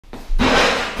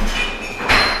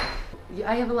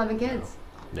I have 11 kids.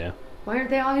 Yeah. Why aren't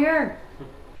they all here?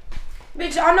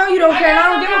 Bitch, I know you don't care, and I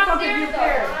don't give a fuck if you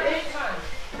care.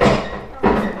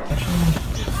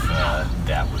 If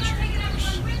that was yours.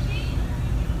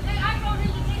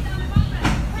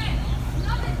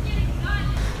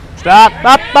 Stop!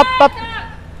 Up!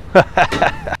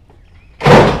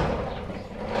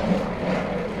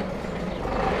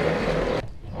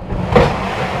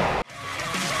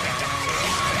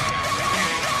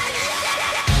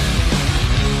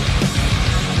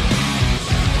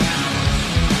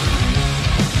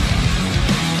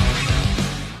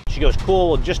 She goes, cool,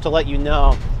 well, just to let you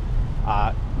know,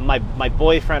 my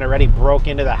boyfriend already broke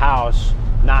into the house,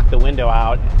 knocked the window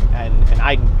out, and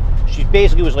she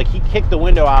basically was like, he kicked the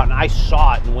window out and I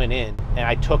saw it and went in. And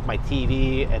I took my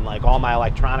TV and like all my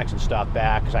electronics and stuff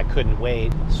back because I couldn't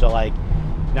wait. So like,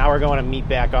 now we're going to meet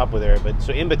back up with her. But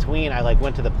so in between, I like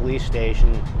went to the police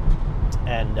station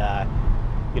and,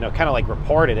 you know, kind of like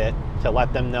reported it to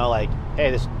let them know like, hey,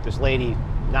 this lady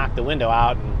knocked the window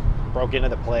out and broke into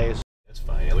the place. That's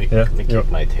fine. Let me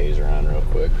kick my taser on real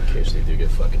quick in case they do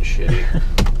get fucking shitty.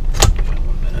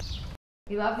 1 minute.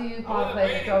 He left the U-Haul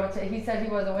place and drove it to, he said he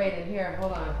wasn't waiting. Here,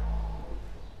 hold on.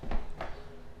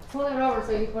 Pull it over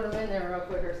so you can put him in there real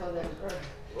quick or something.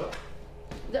 What?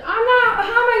 I'm not, how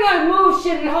am I gonna move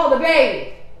shit and hold the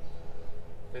baby?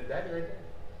 Is that right there?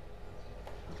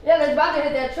 Yeah, they're about to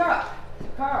hit that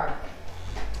car.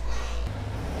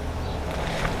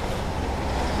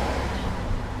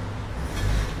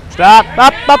 Stop!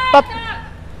 Up!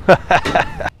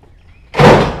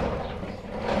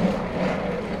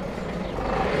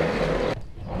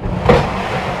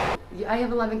 I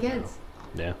have 11 kids.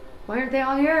 Yeah. Why aren't they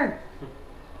all here?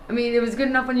 I mean, it was good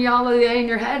enough when you all lay in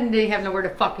your head and didn't have nowhere to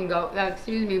fucking go.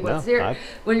 Excuse me, what's there?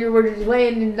 When you were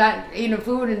laying and not eating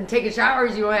food and taking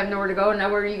showers, you don't have nowhere to go. Now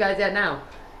where are you guys at now?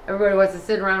 Everybody wants to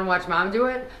sit around and watch mom do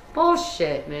it?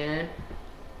 Bullshit, man.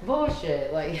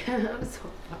 Bullshit. Like, I'm so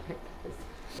fucking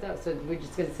pissed. So we're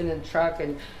just gonna sit in the truck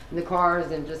and in the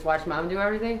cars and just watch mom do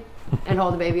everything and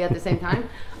hold the baby at the same time?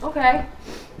 Okay.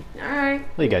 All right.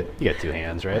 Well, you got 2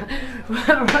 hands, right? What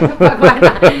the fuck, why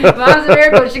not? Mom's a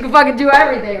miracle. She can fucking do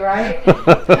everything, right?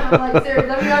 I'm like, seriously,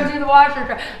 let me go do the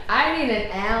washer. I need an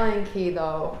Allen key,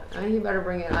 though. I think you better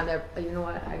bring it on there. You know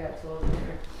what? I got tools in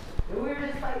here. We were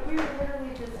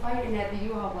literally just fighting at the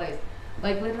U-Haul place.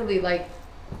 Like, literally, like,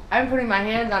 I'm putting my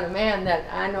hands on a man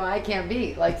that I know I can't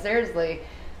beat. Like, seriously.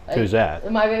 Like, who's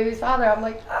that? My baby's father. I'm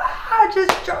like,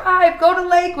 just drive. Go to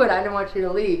Lakewood. I didn't want you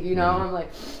to leave, you know? I'm like,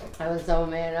 I was so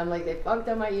mad. I'm like, they fucked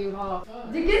up my U-Haul.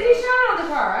 Get these shit out of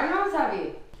the car. I know it's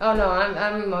heavy. Oh no,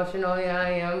 I'm emotional. Yeah, I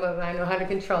am, but I know how to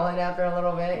control it after a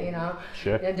little bit, you know.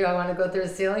 Sure. Yeah, do I want to go through the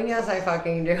ceiling? Yes, I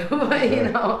fucking do. But you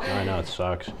know. I know it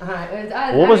sucks.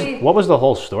 What was the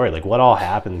whole story? Like, what all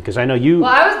happened? Because I know you.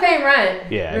 Well, I was paying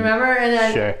rent. Yeah. Remember? And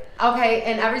then. Sure. Okay,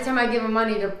 and every time I give him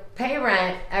money to pay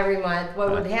rent every month,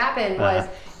 what would happen was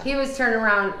he was turning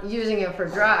around using it for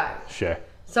drugs. Sure.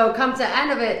 So come to the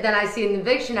end of it, then I see an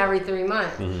eviction every 3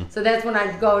 months. So that's when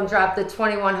I'd go and drop the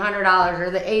 $2,100 or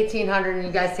the $1,800, and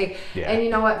you guys see. Yeah. And you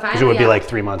know what? Finally, because it would be like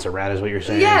 3 months of rent, is what you're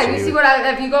saying. Yeah, so you see what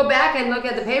if you go back and look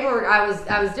at the paperwork, I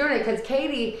was doing it because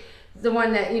Katie, the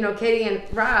one that Katie and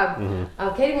Rob,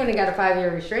 Katie went and got a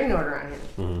 5-year restraining order on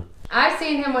him. I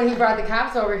seen him when he brought the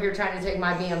cops over here trying to take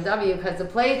my BMW because the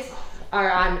plates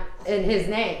are in his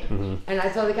name. And I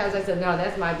told the cops, I said, no,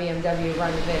 that's my BMW,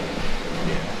 run the VIN.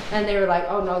 And they were like,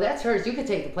 oh no, that's hers. You could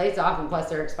take the plates off and plus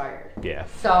they're expired. Yeah.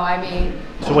 So I mean.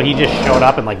 So what, he just showed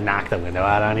up and like knocked the window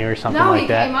out on you or something like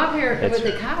that? No, he came up here with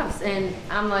the cops and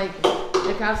I'm like,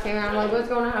 the cops came out, I'm like, what's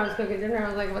going on? I was cooking dinner. I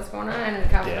was like, what's going on? And the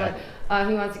cops were like,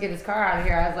 he wants to get his car out of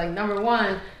here. I was like, number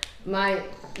one,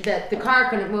 the car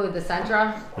couldn't move the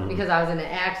Sentra because I was in an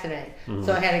accident.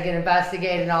 So I had to get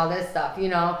investigated and all this stuff, you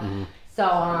know. So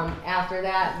after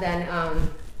that, then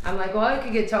I'm like, well, you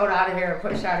could get towed out of here or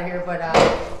pushed out of here, but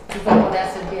he's like, well,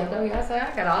 that's his BMW. I said,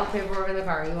 I got all the paperwork in the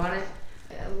car. You want it?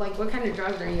 Like, what kind of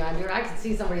drugs are you on, dude? I could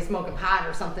see somebody smoking pot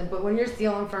or something, but when you're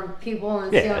stealing from people and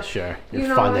stealing, sure, you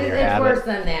know, it's worse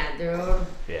than that, dude.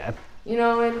 Yeah. You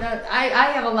know, and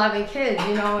I have 11 kids,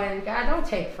 you know, and God, don't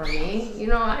take from me. You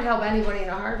know, I'd help anybody in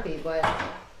a heartbeat, but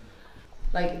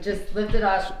like, just lift it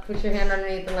up, put your hand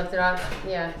underneath and lift it up.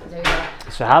 Yeah, there you go.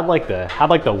 So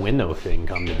how'd the window thing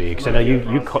come to be? Because I know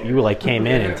you like came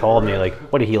in and told me, like,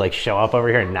 what did he like show up over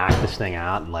here and knock this thing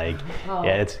out and like,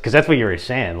 yeah, it's because that's what you were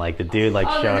saying, like the dude like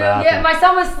showed up. Yeah, my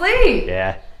son was asleep.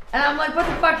 Yeah. And I'm like, what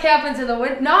the fuck happened to the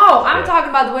window? No, I'm talking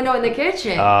about the window in the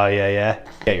kitchen. Oh, yeah.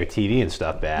 Got your TV and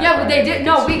stuff back. Yeah, but they did.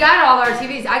 No, we got all our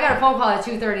TVs. I got a phone call at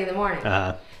 2:30 in the morning.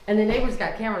 And And the neighbors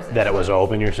got cameras. That it was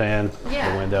open, you're saying?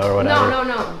 Yeah. The window or whatever?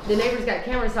 No. The neighbors got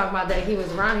cameras talking about that he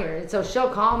was around here. And so she'll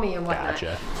call me and whatnot.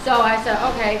 Gotcha. So I said,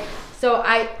 okay. So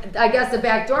I guess the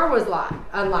back door was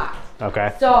unlocked.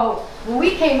 Okay. So when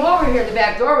we came over here, the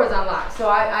back door was unlocked. So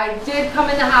I did come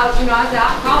in the house, you know, I said,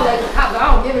 I'll call that the cops.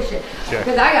 I don't give a shit. Sure.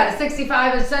 Because I got a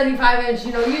 65 and 75 inch,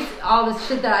 you know, all this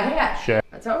shit that I had. Sure.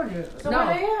 I told you. So no.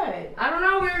 where they at? I don't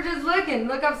know. We were just looking.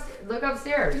 Look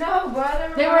upstairs. No,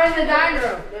 brother. They were in the dining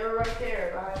room. They were right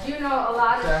there. You know, a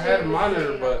lot of I had a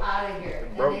monitor, but out of here.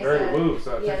 broke during the move,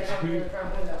 so I yeah, took they come to the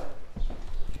front window.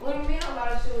 What do you mean a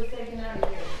lot of shit was taken out of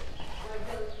here?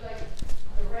 Like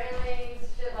the railings,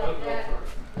 shit like that.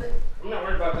 I'm not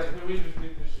worried about that. We just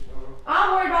leave this shit going on.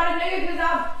 I'm worried about a nigga because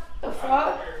I'm the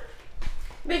fuck.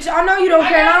 Bitch, I know you don't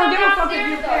care. And I don't give a fuck if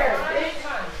you care.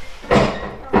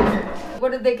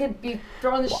 What if they could be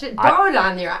throwing the shit throwing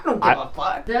on there? I don't give a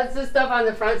fuck. That's the stuff on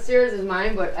the front stairs is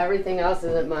mine, but everything else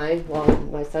isn't mine. Well,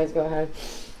 my sons go ahead.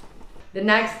 The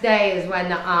next day is when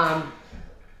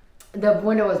the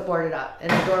window was boarded up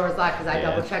and the door was locked because I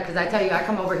double checked. Because I tell you, I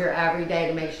come over here every day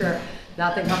to make sure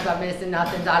nothing comes up missing,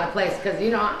 nothing's out of place. Because,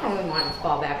 you know, I don't want it to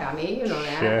fall back on me. You know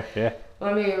that. Sure, yeah.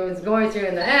 I mean, it was going to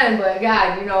in the end, but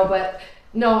God, you know, but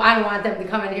no, I don't want them to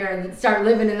come in here and start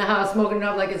living in the house, smoking it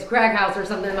up like it's crack house or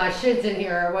something. My shit's in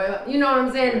here, or what, you know what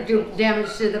I'm saying? Do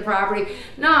damage to the property.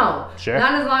 No, sure.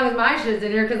 Not as long as my shit's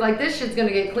in here, because like this shit's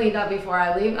gonna get cleaned up before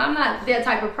I leave. I'm not that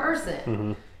type of person.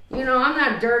 Mm-hmm. You know, I'm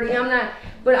not dirty. I'm not,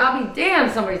 but I'll be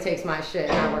damned somebody takes my shit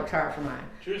and I worked hard for mine.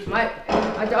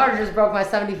 My daughter just broke my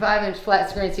 75-inch flat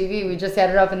screen TV. We just had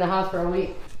it up in the house for a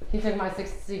week. He took my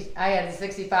I had a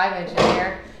 65-inch in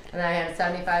here, and I had a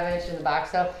 75-inch in the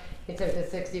box. So he took the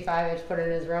 65-inch, put it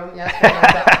in his room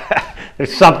yesterday.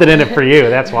 There's something in it for you.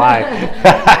 That's why.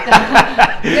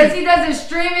 Because he does his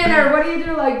streaming, or what do you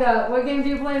do like that? What game do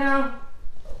you play now?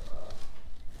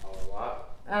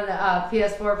 On the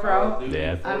PS4 Pro.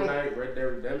 Yeah. Fortnite, Red Dead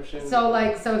Redemption. So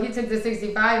he took the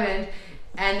 65-inch,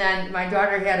 and then my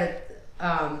daughter had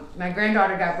my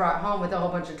granddaughter got brought home with a whole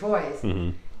bunch of toys.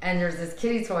 Mm-hmm. And there's this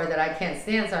kitty toy that I can't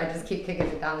stand, so I just keep kicking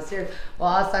it down the stairs. Well,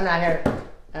 all of a sudden I hear,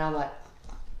 and I'm like,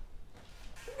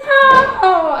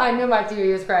 no! I knew my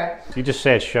TV was cracked. You just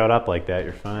say it showed up like that,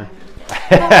 you're fine.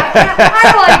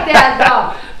 I like that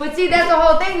though. But see, that's the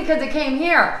whole thing because it came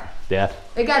here. Yeah.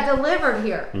 It got delivered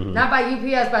here, not by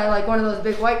UPS, by like one of those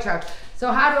big white trucks.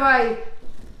 So how do I?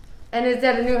 And it's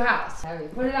at a new house.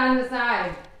 Put it on the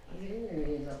side.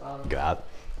 God.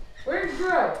 Where's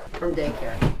Drew? From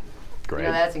daycare. Great. You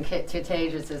know that's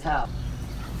contagious as hell.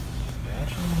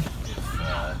 Imagine if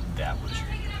that was yours.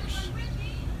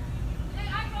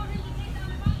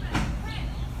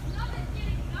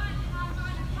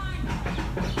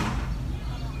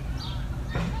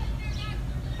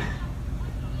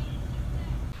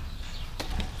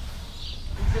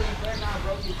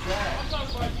 I'm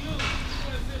talking about you. You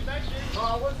want to sit back there? Oh,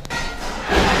 what's...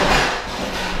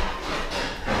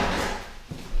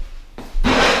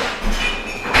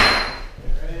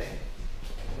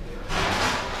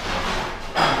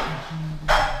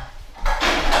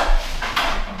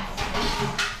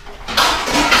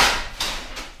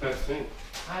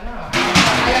 I know. I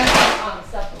got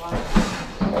stuff to watch.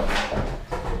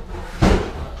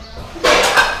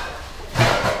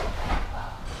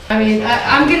 I mean,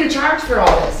 I'm getting charged for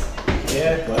all this.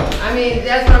 Yeah, well. I mean,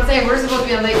 that's what I'm saying. We're supposed to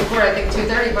be on late report, I think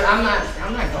 2:30, but I'm not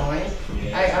going.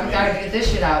 Yeah, I'm gotta get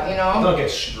this shit out, you know? Don't get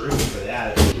screwed for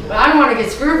that. But I don't want to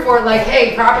get screwed for it, like,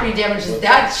 hey, property damage,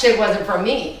 that shit wasn't for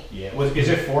me. Yeah, is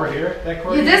it for here, that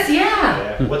court? Yeah,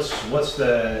 yeah. What's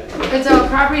the... It's a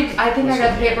property, I think I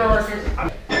got the paperwork.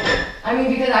 I mean,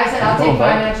 because I said I'll take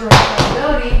financial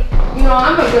responsibility. You know,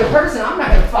 I'm a good person. I'm not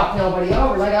going to fuck nobody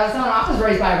over. Like I was telling, I was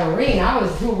raised by a Marine. I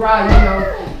was hoorah, you know,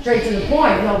 straight to the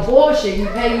point. No bullshit. You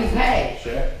pay, you pay.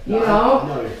 Sure. You know? I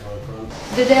know where you're coming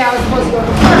from. The day I was supposed to go to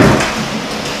court,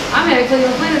 I'm in a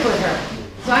Cleveland Clinic with her.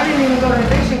 So I didn't even go to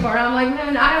eviction court. I'm like,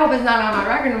 man, I hope it's not on my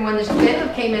record. And when the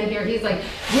bailiff came in here, he's like,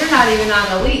 you're not even on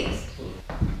the lease.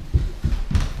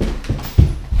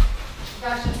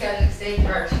 Gosh, just got an estate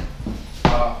charge.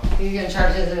 He's gonna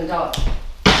charge as an adult.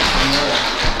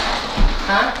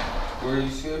 Huh? Where are you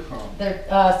scared from? They're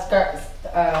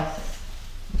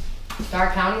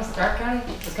Stark County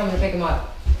is coming to pick him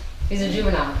up. He's a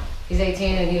juvenile. He's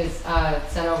 18 and he was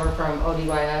sent over from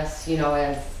ODYS, you know,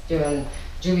 as doing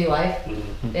juvie life,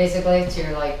 basically,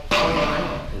 to like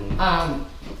 21.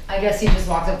 I guess he just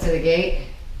walked up to the gate,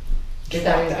 they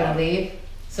thought he was gonna leave,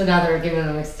 so now they're giving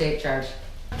him a estate charge.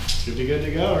 Should be good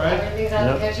to go, right? Everything's out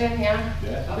of the kitchen, yeah?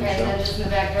 Yeah. Okay, and then just in the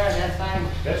backyard, that's fine.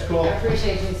 That's cool. I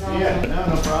appreciate you so much. Yeah,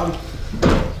 no problem.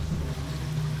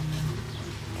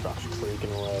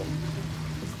 freaking away.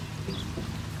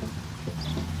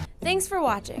 Thanks for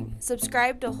watching.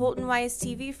 Subscribe to HoltonWise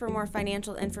TV for more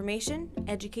financial information,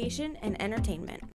 education, and entertainment.